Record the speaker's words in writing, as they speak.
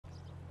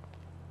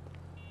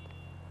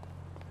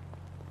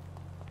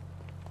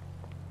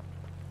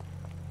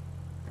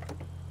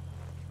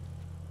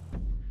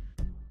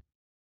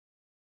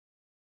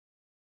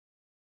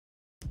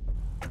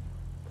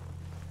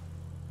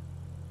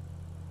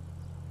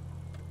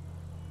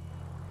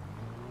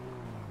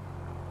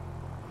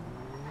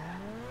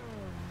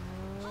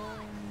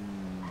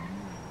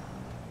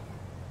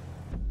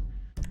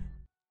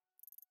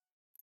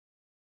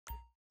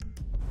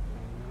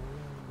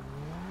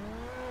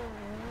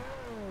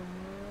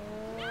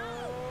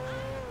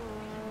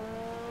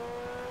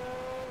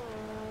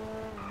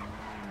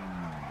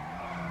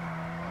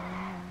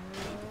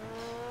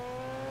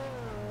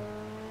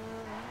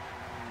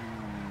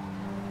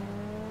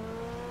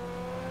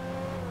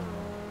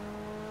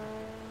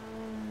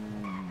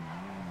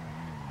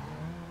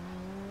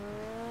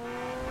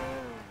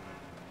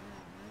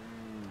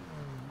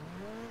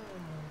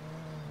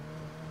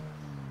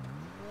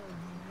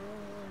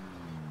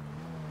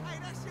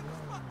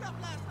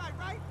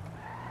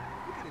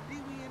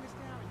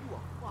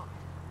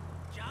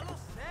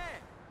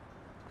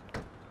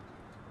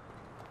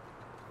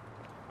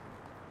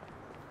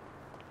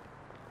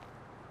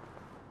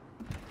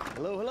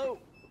Hello, hello.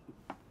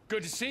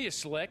 Good to see you,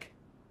 Slick.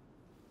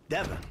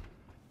 Devin,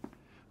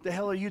 the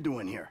hell are you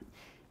doing here?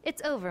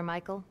 It's over,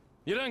 Michael.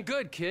 You done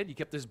good, kid. You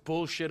kept this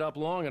bullshit up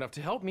long enough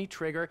to help me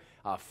trigger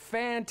a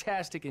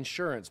fantastic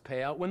insurance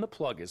payout when the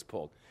plug is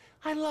pulled.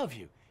 I love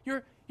you.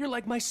 You're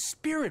like my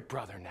spirit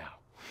brother now.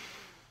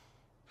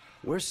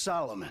 Where's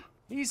Solomon?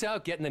 He's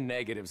out getting the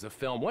negatives, the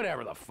film,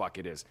 whatever the fuck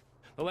it is.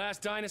 The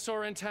last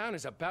dinosaur in town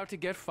is about to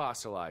get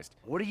fossilized.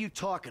 What are you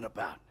talking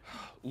about?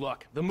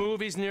 Look, the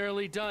movie's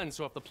nearly done,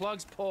 so if the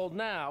plug's pulled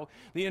now,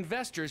 the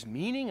investors,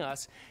 meaning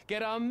us,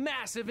 get a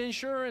massive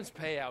insurance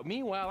payout.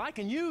 Meanwhile, I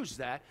can use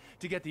that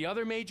to get the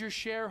other major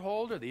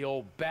shareholder, the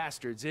old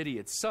bastard's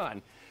idiot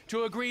son,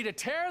 to agree to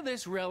tear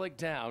this relic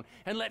down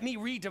and let me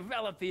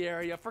redevelop the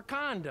area for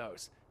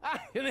condos.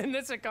 In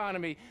this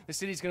economy, the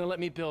city's gonna let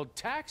me build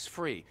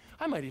tax-free.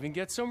 I might even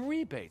get some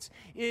rebates.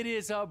 It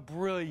is a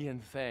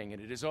brilliant thing,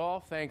 and it is all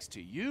thanks to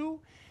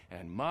you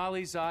and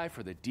Molly's eye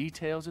for the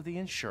details of the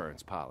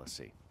insurance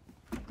policy.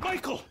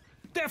 Michael,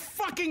 they're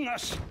fucking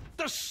us!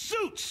 The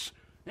suits!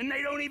 And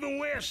they don't even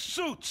wear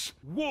suits!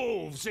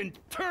 Wolves in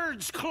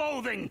turds'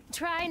 clothing!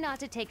 Try not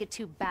to take it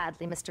too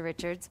badly, Mr.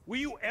 Richards. Were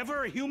you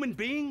ever a human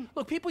being?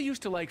 Look, people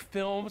used to like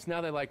films,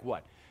 now they like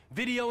what?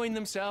 Videoing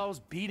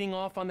themselves, beating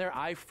off on their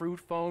iFruit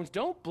phones.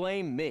 Don't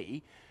blame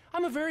me.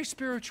 I'm a very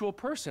spiritual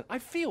person. I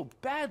feel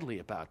badly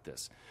about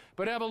this.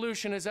 But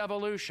evolution is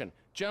evolution.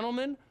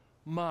 Gentlemen,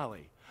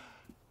 Molly,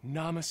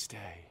 namaste.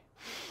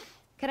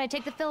 Can I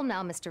take the film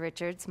now, Mr.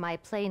 Richards? My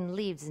plane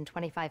leaves in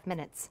 25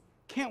 minutes.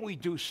 Can't we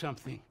do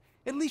something?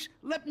 At least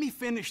let me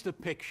finish the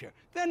picture,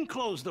 then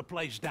close the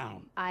place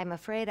down. I'm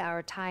afraid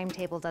our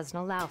timetable doesn't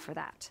allow for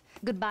that.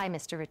 Goodbye,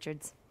 Mr.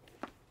 Richards.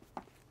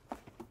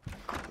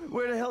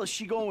 Where the hell is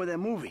she going with that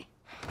movie?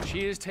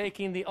 She is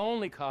taking the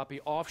only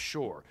copy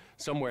offshore,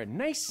 somewhere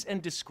nice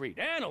and discreet.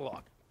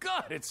 Analog.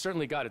 God, it's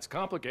certainly got its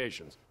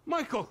complications.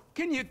 Michael,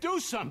 can you do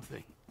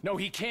something? No,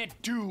 he can't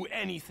do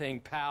anything,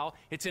 pal.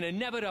 It's an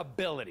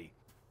inevitability.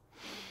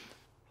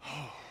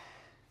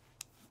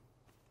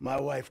 My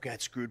wife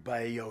got screwed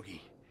by a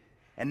yogi.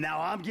 And now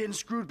I'm getting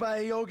screwed by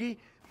a yogi?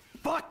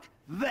 Fuck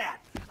that!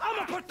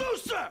 I'm a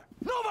producer!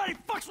 Nobody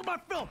fucks with my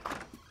film!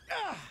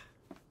 Ah!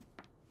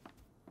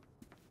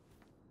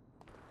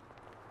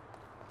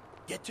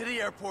 Get to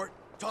the airport,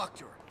 talk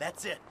to her.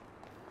 That's it.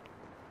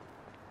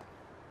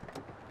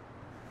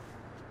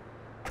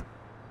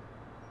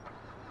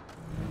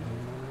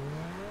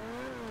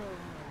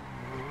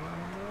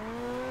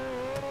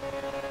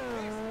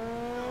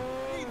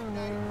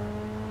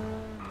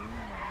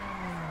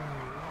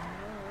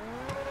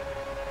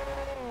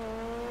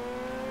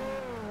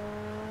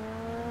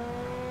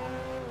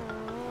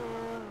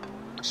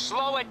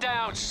 Slow it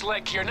down,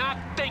 Slick. You're not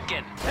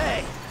thinking.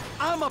 Hey,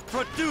 I'm a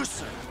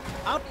producer.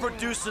 I'm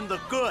producing the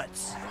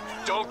goods.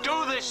 Don't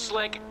do this,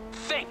 Slick.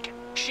 Think.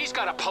 She's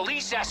got a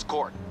police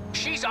escort.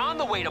 She's on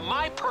the way to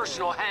my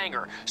personal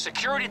hangar.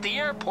 Security at the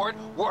airport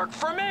work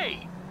for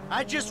me.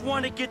 I just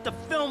want to get the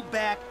film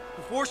back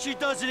before she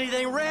does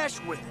anything rash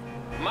with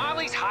it.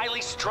 Molly's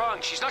highly strung.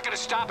 She's not gonna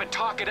stop and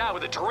talk it out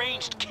with a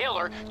deranged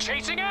killer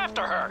chasing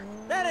after her.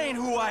 That ain't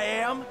who I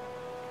am.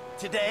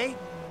 Today,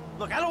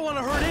 look, I don't want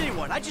to hurt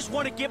anyone. I just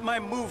want to get my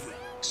movie.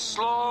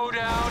 Slow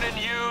down and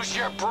use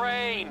your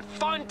brain.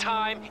 Fun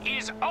time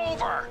is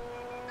over.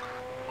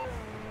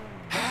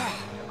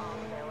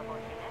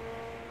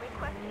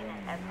 Requesting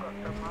an escort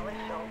for Molly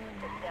Schultz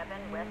to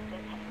Devin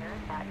Weston Hangar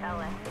at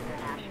LS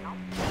International.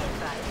 Be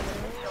advised that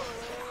Ms. Schultz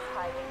is in a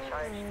highly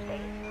charged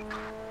state.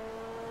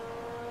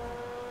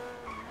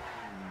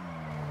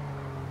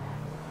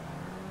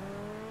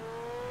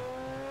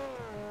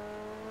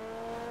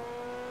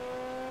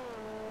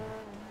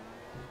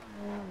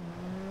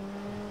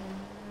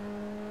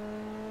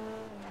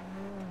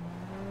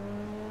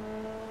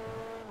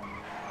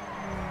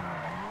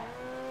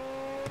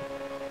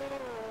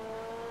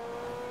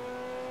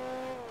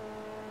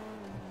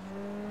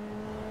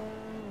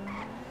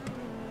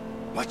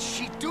 What's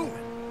she doing?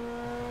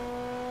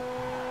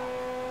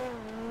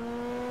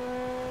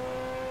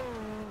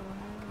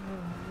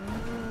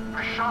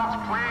 Schultz,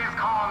 please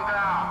calm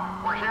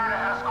down. We're here to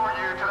escort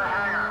you to the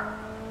hangar.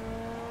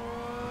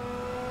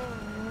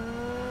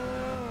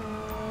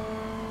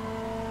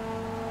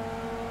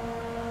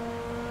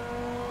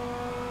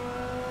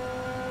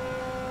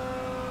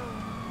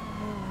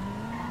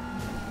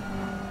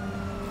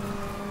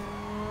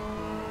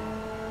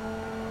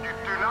 You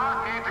do not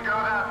need to go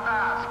that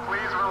fast.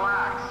 Please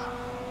relax.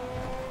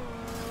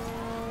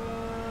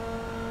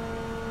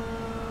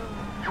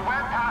 You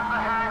went past the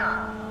hangar.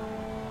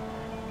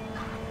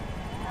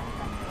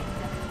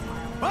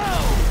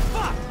 Oh,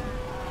 fuck!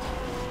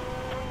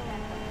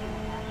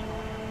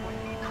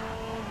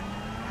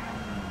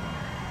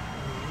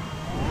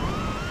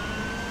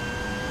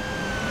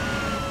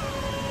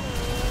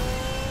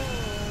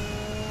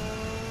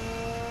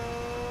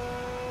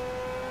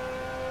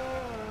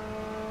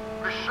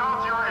 Ms.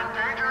 Schultz, you are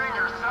endangering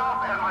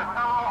yourself and my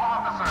fellow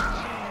officers.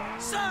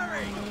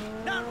 Sorry,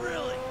 not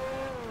really.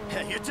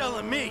 You're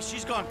telling me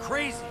she's gone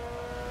crazy.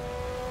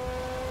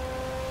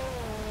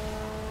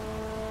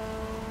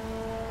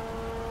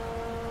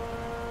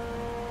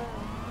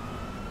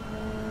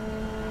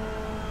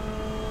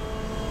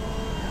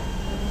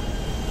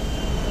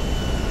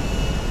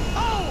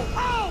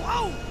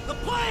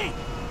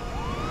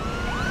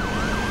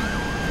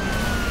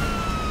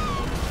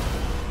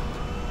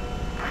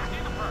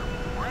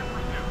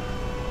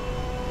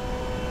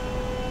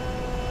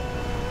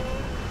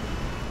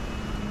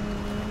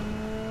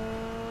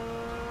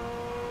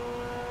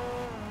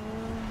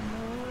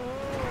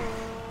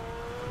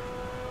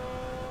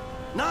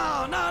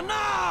 No, no,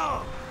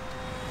 no!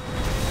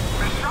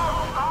 Miss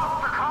Schultz,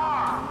 stop the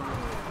car!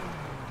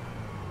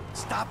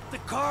 Stop the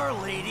car,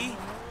 lady.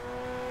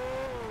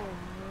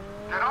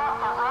 Get off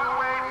the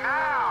runway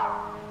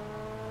now!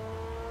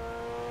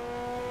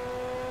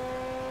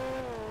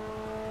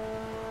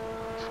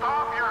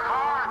 Stop your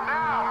car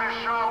now, Miss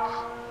Schultz!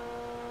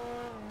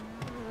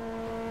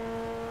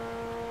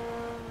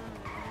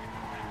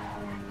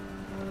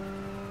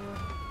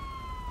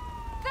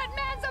 That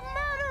man's a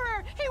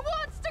murderer! He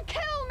wants to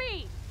kill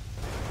me!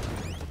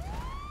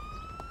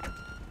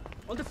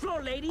 On the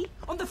floor, lady!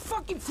 On the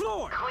fucking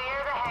floor!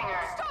 Clear the hangar.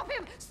 Stop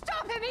him!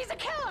 Stop him! He's a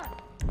killer!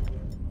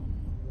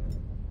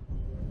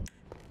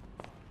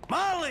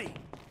 Molly!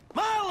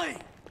 Molly!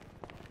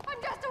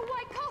 I'm just a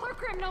white-collar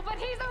criminal, but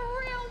he's a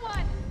real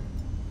one!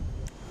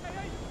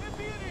 Hey, get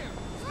me in here!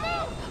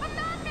 Move! A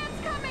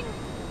madman's coming!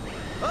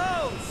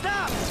 Oh,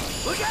 stop!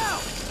 Look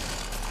out!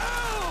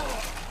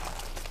 Oh!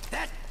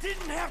 That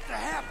didn't have to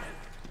happen.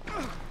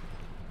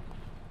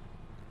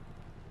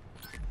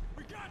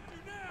 We got you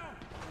now!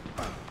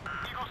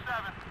 Eagle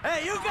 7.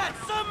 Hey, you got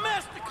some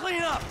mess to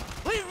clean up!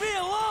 Leave me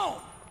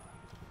alone!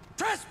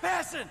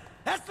 Trespassing!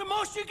 That's the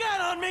most you got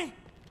on me!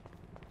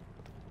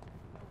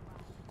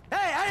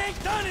 Hey, I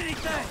ain't done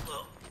anything!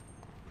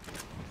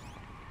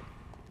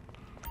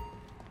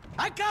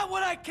 I got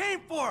what I came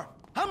for!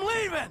 I'm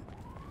leaving!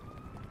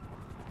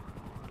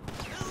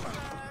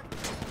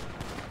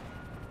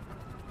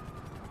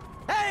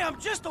 Hey, I'm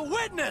just a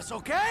witness,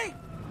 okay?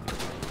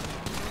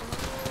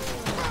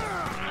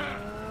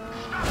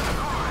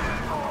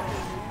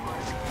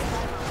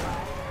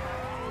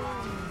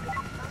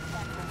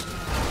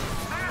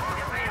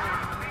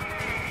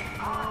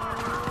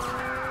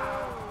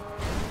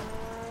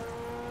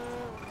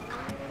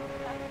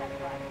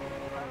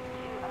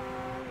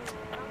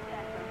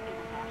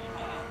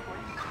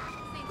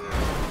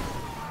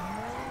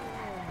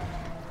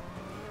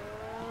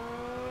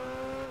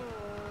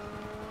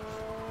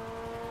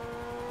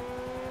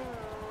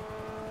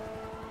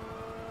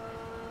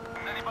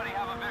 Anybody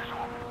have a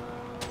visual?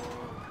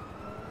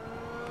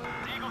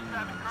 Eagle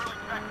 7, currently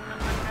tracking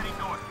suspect heading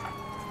north.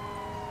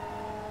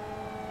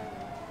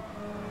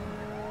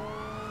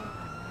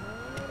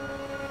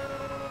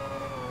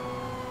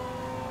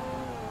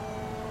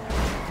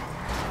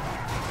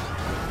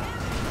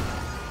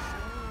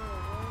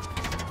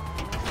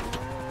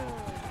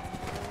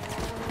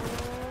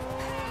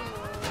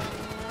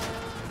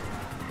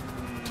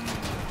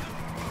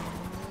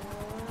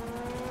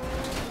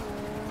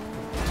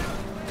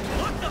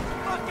 Look the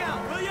fuck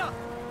out, will ya?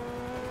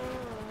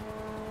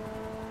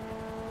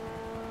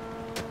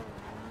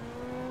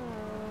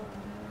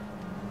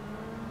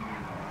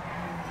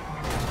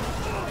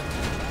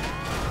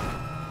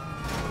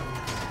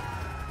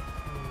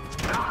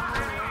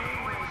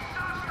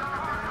 Attention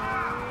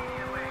all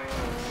units.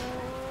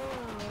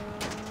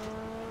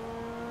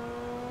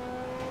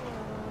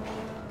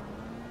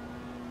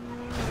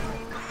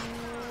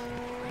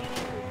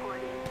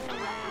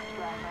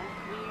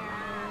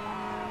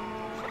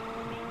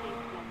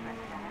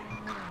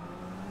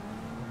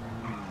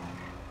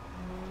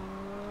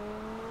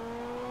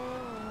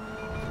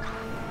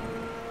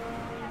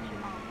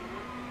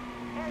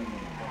 Air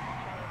units.